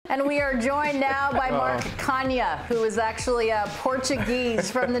And we are joined now by Mark Canha, who is actually Portuguese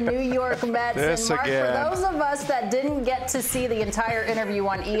from the New York Mets. This and Mark, again. for those of us that didn't get to see the entire interview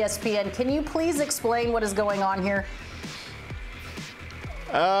on ESPN, can you please explain what is going on here?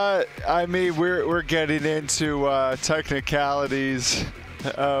 I mean, we're getting into technicalities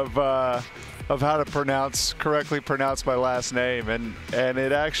of how to correctly pronounce my last name, and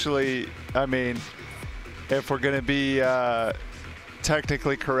it actually, I mean, if we're going to be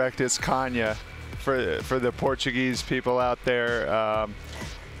technically correct, it's Canha for the Portuguese people out there.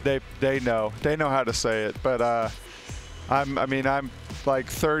 They know how to say it, but I'm like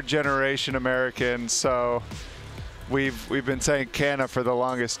third generation American, so we've been saying Canha for the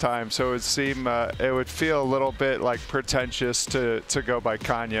longest time, so it would feel a little bit like pretentious to go by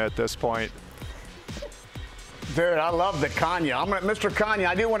Canha at this point. Dude, I love the Canha. Mr. Canha,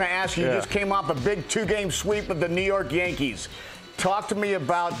 I do want to ask you, you just came off a big 2-game sweep of the New York Yankees. Talk to me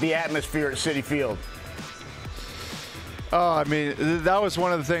about the atmosphere at Citi Field. Oh, I mean, that was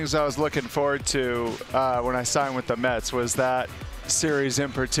one of the things I was looking forward to when I signed with the Mets, was that series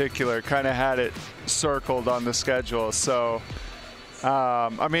in particular. Kind of had it circled on the schedule. So,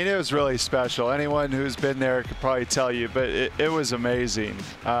 I mean, it was really special. Anyone who's been there could probably tell you, but it was amazing.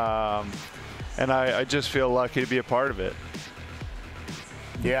 And I just feel lucky to be a part of it.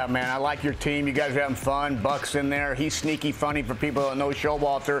 Yeah, man, I like your team. You guys are having fun. Buck's in there. He's sneaky funny for people that know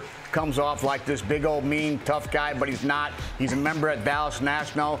Showalter. Comes off like this big old mean, tough guy, but he's not. He's a member at Dallas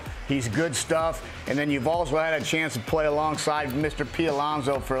National. He's good stuff. And then you've also had a chance to play alongside Mr. Pete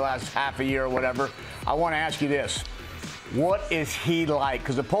Alonso for the last half a year or whatever. I want to ask you this. What is he like?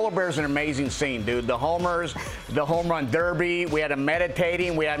 Because the Polar Bear's an amazing scene, dude. The homers, the home run derby. We had him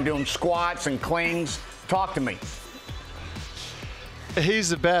meditating. We had him doing squats and clings. Talk to me. He's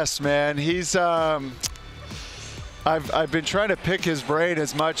the best, man. He's I've been trying to pick his brain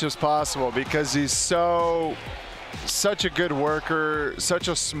as much as possible because he's such a good worker, such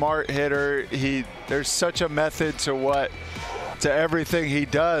a smart hitter. There's such a method to everything he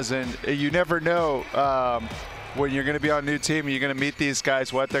does, and you never know when you're going to be on a new team and you're going to meet these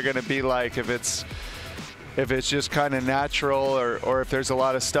guys, what they're going to be like, if it's just kind of natural or if there's a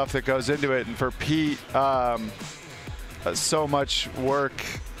lot of stuff that goes into it. And for Pete, so much work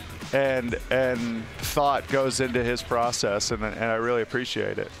and thought goes into his process, and I really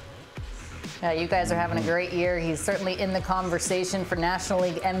appreciate it. Yeah, you guys are having a great year. He's certainly in the conversation for National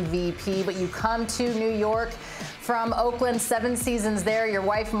League MVP, but you come to New York from Oakland, 7 seasons there. Your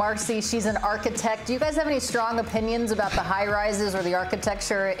wife, Marcy, she's an architect. Do you guys have any strong opinions about the high-rises or the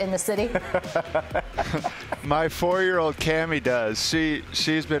architecture in the city? My 4-year-old Cammy does.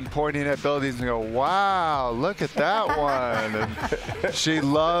 She's been pointing at buildings and go, wow, look at that one. And she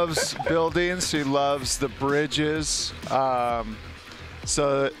loves buildings. She loves the bridges.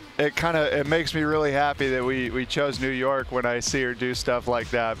 So it makes me really happy that we chose New York when I see her do stuff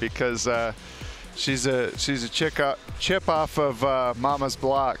like that, because she's a chip off of Mama's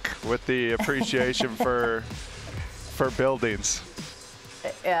block with the appreciation for buildings.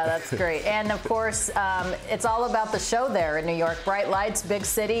 Yeah, that's great. And of course, it's all about the show there in New York. Bright lights, big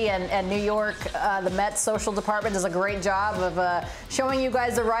city, and New York, the Mets social department does a great job of showing you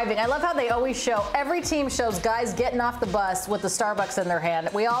guys arriving. I love how they always show, every team shows guys getting off the bus with the Starbucks in their hand.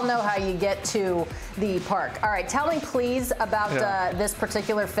 We all know how you get to the park. All right, tell me please about this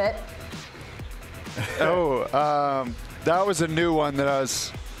particular fit. That was a new one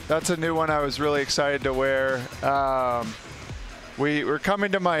that's a new one I was really excited to wear. We're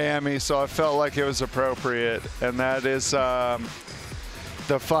coming to Miami, so I felt like it was appropriate, and that is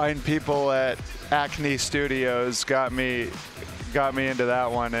the fine people at Acne Studios got me into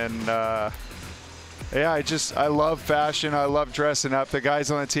that one. And yeah, I love fashion. I love dressing up. The guys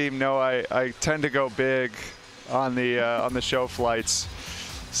on the team know I tend to go big on the show flights.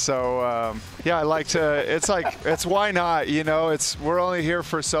 So yeah, I like to. It's why not? You know, we're only here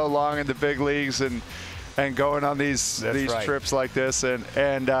for so long in the big leagues, and going on these trips like this,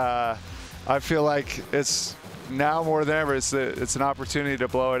 and I feel like it's now more than ever, it's an opportunity to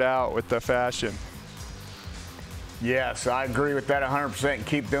blow it out with the fashion. Yes, I agree with that 100%, and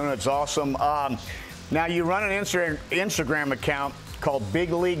keep doing it. It's awesome. Now, you run an Instagram account called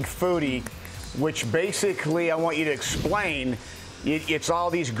Big League Foodie, which basically I want you to explain. It's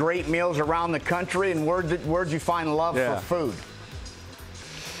all these great meals around the country, and where'd you find love for food?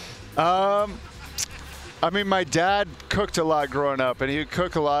 I mean, my dad cooked a lot growing up, and he would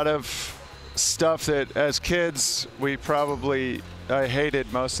cook a lot of stuff that as kids we probably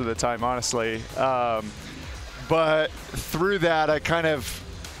hated most of the time, honestly. But through that, I kind of,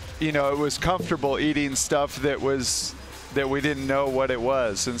 it was comfortable eating stuff that was that we didn't know what it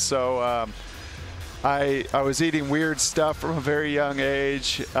was. And so I was eating weird stuff from a very young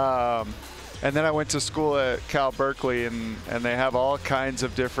age. And then I went to school at Cal Berkeley, and they have all kinds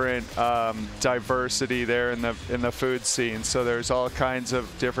of different diversity there in the food scene. So there's all kinds of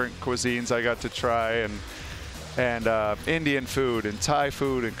different cuisines I got to try, and Indian food and Thai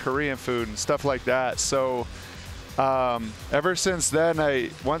food and Korean food and stuff like that. So ever since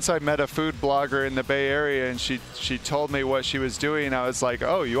then, once I met a food blogger in the Bay Area, and she told me what she was doing, I was like,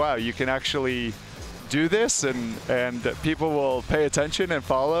 oh wow, you can actually do this, and people will pay attention and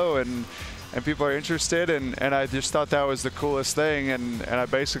follow, and people are interested, and I just thought that was the coolest thing, and I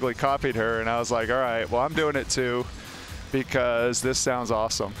basically copied her, and I was like, all right, well, I'm doing it too, because this sounds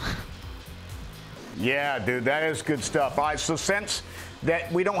awesome. Yeah, dude, that is good stuff. All right, so since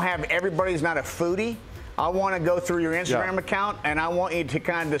that we don't have everybody's not a foodie, I want to go through your Instagram account, and I want you to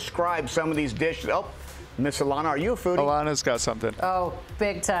kind of describe some of these dishes. Oh, Miss Alanna, are you a foodie? Alanna's got something. Oh,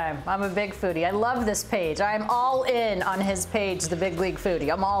 big time. I'm a big foodie. I love this page. I'm all in on his page, The Big League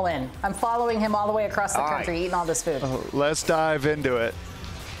Foodie. I'm all in. I'm following him all the way across the country, eating all this food. Let's dive into it.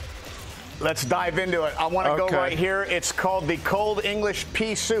 Let's dive into it. I want to go right here. It's called the Cold English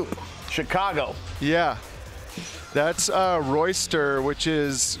Pea Soup, Chicago. Yeah. That's Royster, which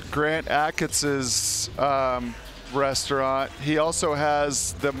is Grant Achatz' restaurant. He also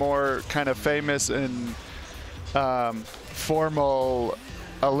has the more kind of famous and formal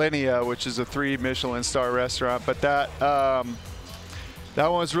Alinea, which is a 3 Michelin star restaurant. But that one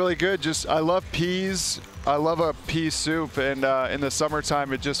was really good. I love peas. I love a pea soup, and in the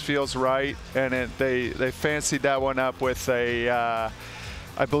summertime it just feels right. And they fancied that one up with a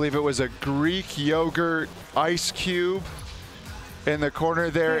I believe it was a Greek yogurt ice cube in the corner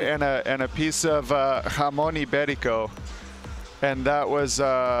there, and a piece of jamon iberico, and that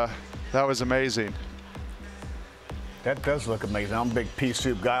was amazing. That does look amazing. I'm a big pea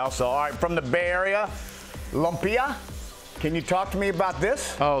soup guy also. All right, from the Bay Area, lumpia. Can you talk to me about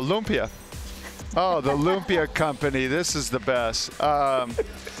this? Oh, lumpia. Oh, the Lumpia Company. This is the best.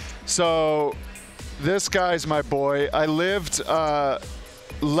 So this guy's my boy. I lived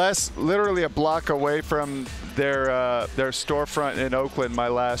literally a block away from their storefront in Oakland my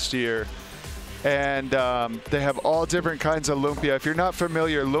last year, and they have all different kinds of lumpia. If you're not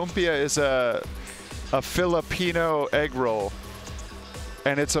familiar, lumpia is a Filipino egg roll,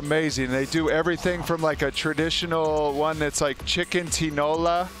 and it's amazing. They do everything from like a traditional one that's like chicken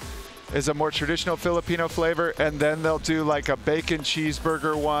tinola, is a more traditional Filipino flavor, and then they'll do like a bacon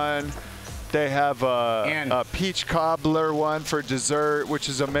cheeseburger one. They have a peach cobbler one for dessert, which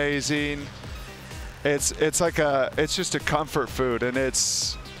is amazing. It's just a comfort food, and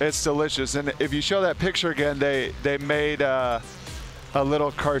it's delicious. And if you show that picture again, they made a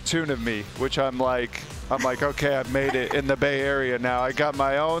little cartoon of me, which I'm like, okay, I've made it in the Bay Area now. I got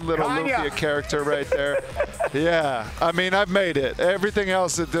my own little lumpia character right there. Yeah, I mean, I've made it. Everything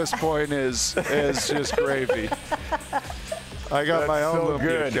else at this point is just gravy. I got my own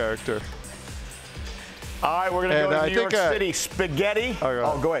lumpia character. All right, we're going to go to New York City. Spaghetti.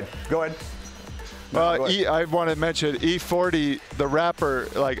 Oh, go ahead. Go ahead. I want to mention E40, the rapper,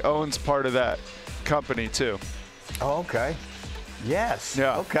 owns part of that company too. Oh, okay. Yes.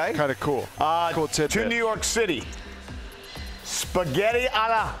 Yeah. Okay. Kind of cool. Cool tidbit. To New York City. Spaghetti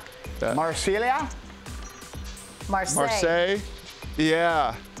alla Marsiglia. Marseille.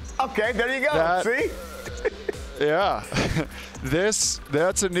 Yeah. Okay, there you go. See? Yeah.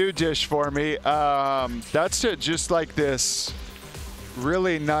 That's a new dish for me. That's just like this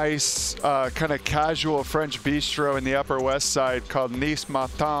really nice kind of casual French bistro in the Upper West Side called Nice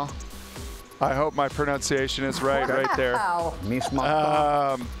Matin. I hope my pronunciation is right there. Nice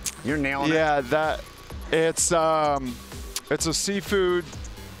Matin. You're nailing it. Yeah, it's a seafood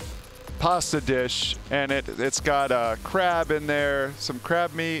pasta dish, and it's got crab in there, some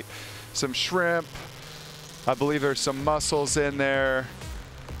crab meat, some shrimp. I believe there's some mussels in there,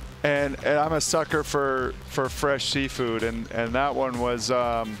 and I'm a sucker for fresh seafood, and that one was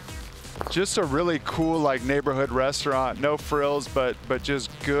just a really cool neighborhood restaurant, no frills, but just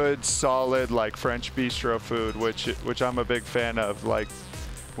good solid French bistro food, which I'm a big fan of.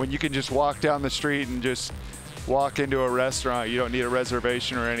 When you can just walk down the street and just walk into a restaurant, you don't need a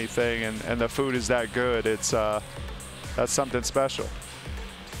reservation or anything, and the food is that good. That's something special.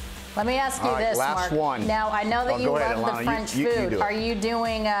 Let me ask you this, Mark. One. Now, I know that you love the French food. Are you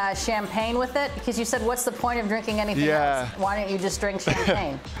doing champagne with it? Because you said, what's the point of drinking anything else? Why don't you just drink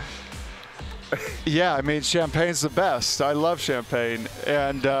champagne? Yeah, I mean, champagne's the best. I love champagne.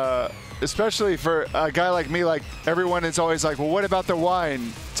 And especially for a guy like me, everyone is always like, well, what about the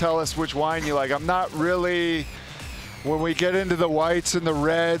wine? Tell us which wine you like. I'm not really when we get into the whites and the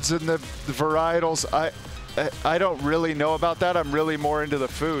reds and the varietals, I don't really know about that. I'm really more into the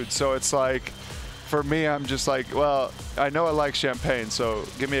food. So it's like, for me, I'm just like, well, I know I like champagne, so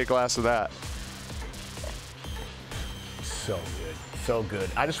give me a glass of that. So good. So good.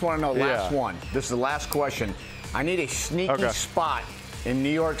 I just want to know, last one. This is the last question. I need a sneaky spot in New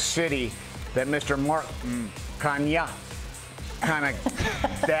York City that Mr. Mark Canha kind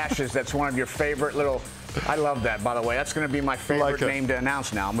of dashes. That's one of your favorite little. I love that, by the way. That's going to be my favorite name to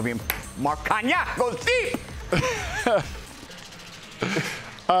announce now. I'm going to be Mark Canha. Goes deep.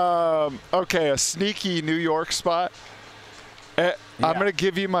 Okay, a sneaky New York spot. I'm going to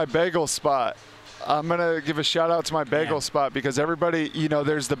give you my bagel spot. I'm going to give a shout out to my bagel spot because everybody, you know,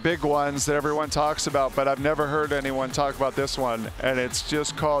 there's the big ones that everyone talks about, but I've never heard anyone talk about this one. And it's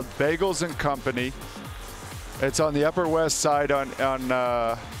just called Bagels and Company. It's on the Upper West Side on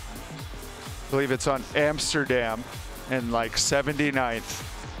I believe it's on Amsterdam and like 79th.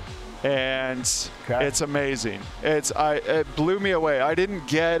 And it's amazing. It blew me away. I didn't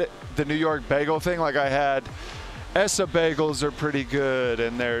get the New York bagel thing like I had. Essa bagels are pretty good,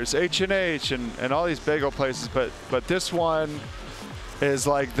 and there's H&H and all these bagel places, but this one is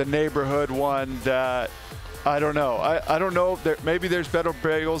like the neighborhood one that I don't know. I don't know. Maybe there's better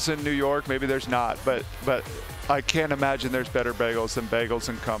bagels in New York. Maybe there's not. But I can't imagine there's better bagels than Bagels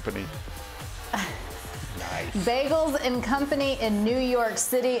and Company. Bagels and Company in New York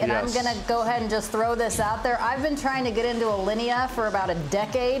City, and I'm going to go ahead and just throw this out there. I've been trying to get into Alinea for about a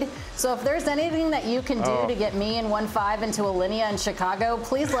decade, so if there's anything that you can do to get me and 1-5 into Alinea in Chicago,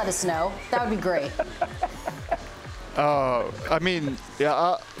 please let us know. That would be great. I mean,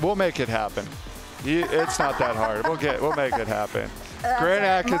 we'll make it happen. It's not that hard. We'll make it happen. Grant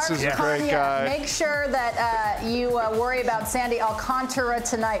Atkins is a great guy. Make sure that you worry about Sandy Alcantara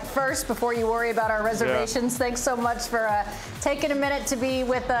tonight first before you worry about our reservations. Thanks so much for taking a minute to be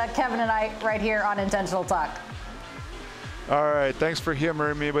with Kevin and I right here on Intentional Talk. All right. Thanks for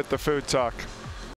humoring me with the food talk.